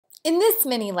In this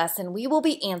mini lesson, we will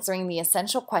be answering the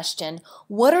essential question,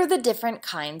 what are the different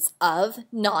kinds of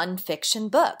nonfiction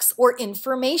books or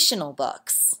informational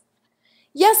books?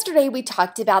 Yesterday, we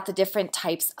talked about the different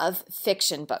types of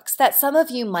fiction books that some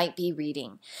of you might be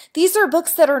reading. These are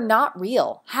books that are not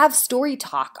real, have story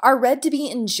talk, are read to be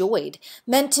enjoyed,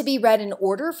 meant to be read in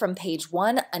order from page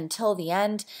 1 until the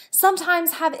end,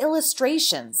 sometimes have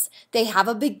illustrations. They have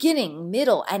a beginning,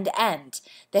 middle, and end.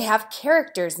 They have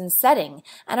characters and setting,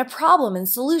 and a problem and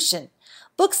solution.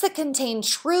 Books that contain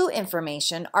true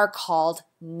information are called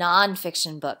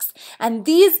nonfiction books, and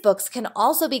these books can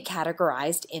also be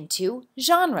categorized into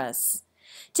genres.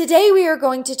 Today we are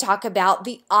going to talk about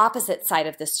the opposite side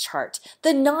of this chart,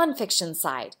 the nonfiction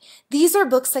side. These are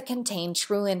books that contain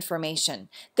true information.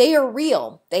 They are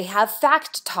real. They have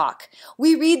fact talk.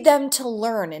 We read them to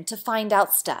learn and to find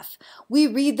out stuff. We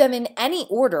read them in any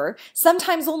order,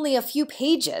 sometimes only a few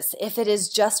pages if it is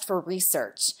just for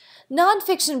research.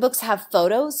 Nonfiction books have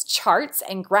photos, charts,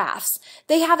 and graphs.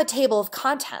 They have a table of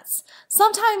contents.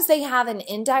 Sometimes they have an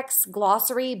index,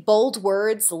 glossary, bold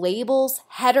words, labels,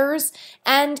 headers,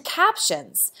 and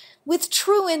captions with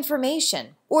true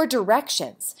information or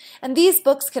directions. And these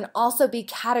books can also be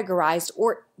categorized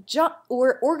or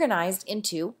organized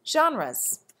into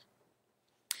genres.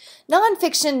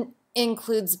 Nonfiction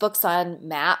includes books on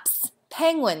maps,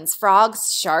 penguins,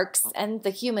 frogs, sharks, and the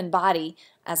human body,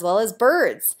 as well as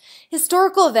birds.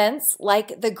 Historical events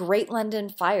like the Great London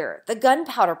Fire, the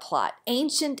Gunpowder Plot,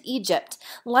 ancient Egypt,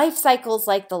 life cycles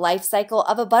like the life cycle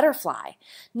of a butterfly.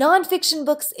 Nonfiction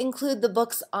books include the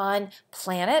books on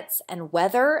planets and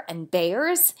weather and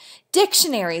bears.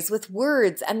 Dictionaries with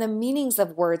words and the meanings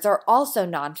of words are also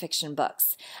nonfiction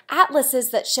books. Atlases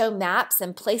that show maps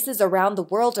and places around the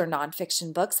world are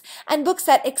nonfiction books, and books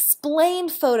that explain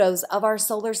photos of our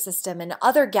solar system and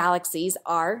other galaxies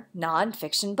are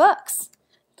nonfiction books.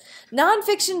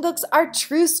 Nonfiction books are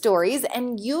true stories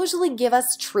and usually give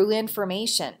us true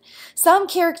information. Some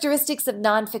characteristics of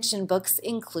nonfiction books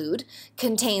include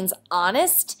contains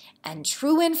honest and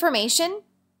true information,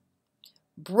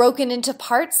 broken into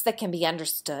parts that can be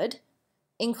understood,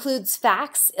 includes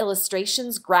facts,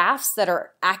 illustrations, graphs that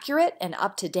are accurate and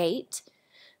up to date,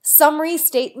 summary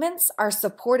statements are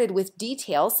supported with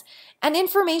details, and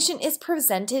information is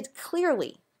presented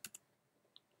clearly.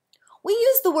 We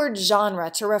use the word genre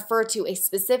to refer to a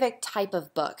specific type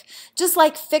of book. Just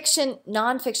like fiction,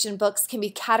 nonfiction books can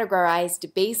be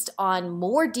categorized based on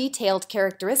more detailed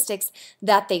characteristics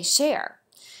that they share.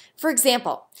 For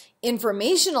example,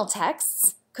 informational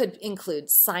texts could include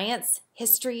science,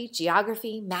 history,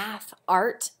 geography, math,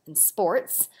 art, and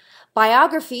sports.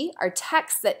 Biography are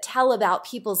texts that tell about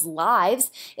people's lives.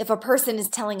 If a person is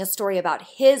telling a story about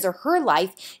his or her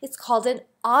life, it's called an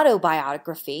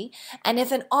autobiography. And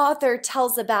if an author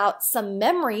tells about some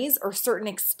memories or certain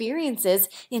experiences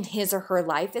in his or her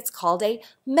life, it's called a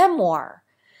memoir.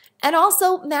 And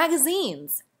also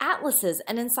magazines, atlases,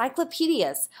 and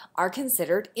encyclopedias are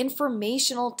considered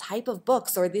informational type of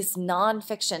books or this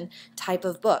nonfiction type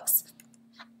of books.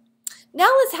 Now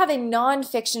let's have a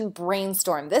nonfiction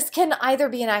brainstorm. This can either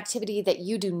be an activity that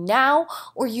you do now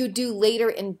or you do later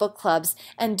in book clubs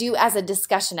and do as a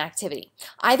discussion activity.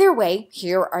 Either way,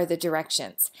 here are the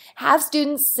directions. Have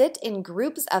students sit in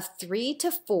groups of 3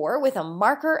 to 4 with a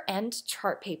marker and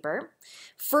chart paper.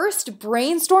 First,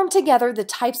 brainstorm together the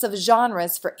types of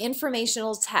genres for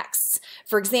informational texts.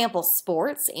 For example,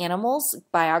 sports, animals,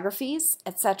 biographies,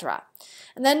 etc.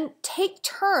 And then take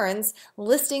turns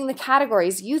listing the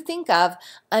categories you think of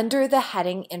under the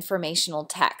heading informational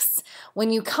texts.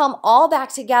 When you come all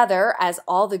back together as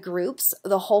all the groups,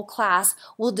 the whole class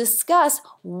will discuss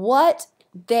what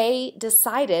they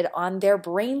decided on their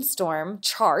brainstorm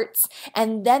charts,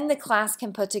 and then the class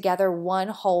can put together one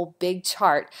whole big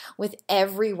chart with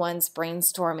everyone's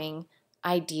brainstorming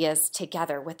ideas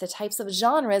together with the types of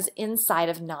genres inside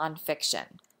of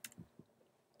nonfiction.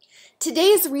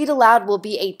 Today's read aloud will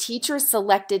be a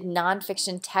teacher-selected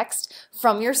nonfiction text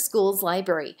from your school's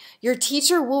library. Your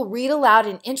teacher will read aloud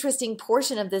an interesting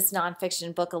portion of this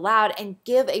nonfiction book aloud and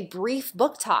give a brief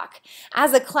book talk.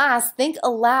 As a class, think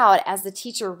aloud as the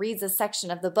teacher reads a section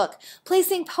of the book,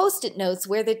 placing post-it notes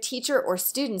where the teacher or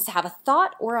students have a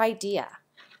thought or idea.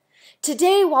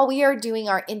 Today, while we are doing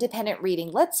our independent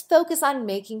reading, let's focus on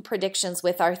making predictions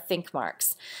with our think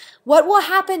marks. What will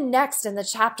happen next in the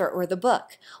chapter or the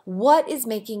book? What is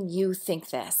making you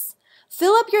think this?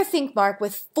 Fill up your Think Mark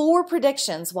with 4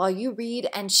 predictions while you read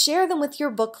and share them with your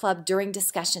book club during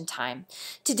discussion time.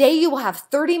 Today you will have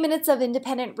 30 minutes of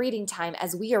independent reading time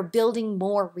as we are building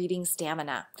more reading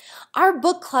stamina. Our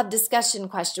book club discussion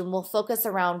question will focus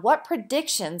around what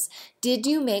predictions did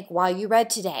you make while you read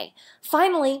today.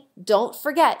 Finally, don't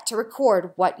forget to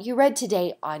record what you read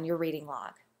today on your reading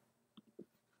log.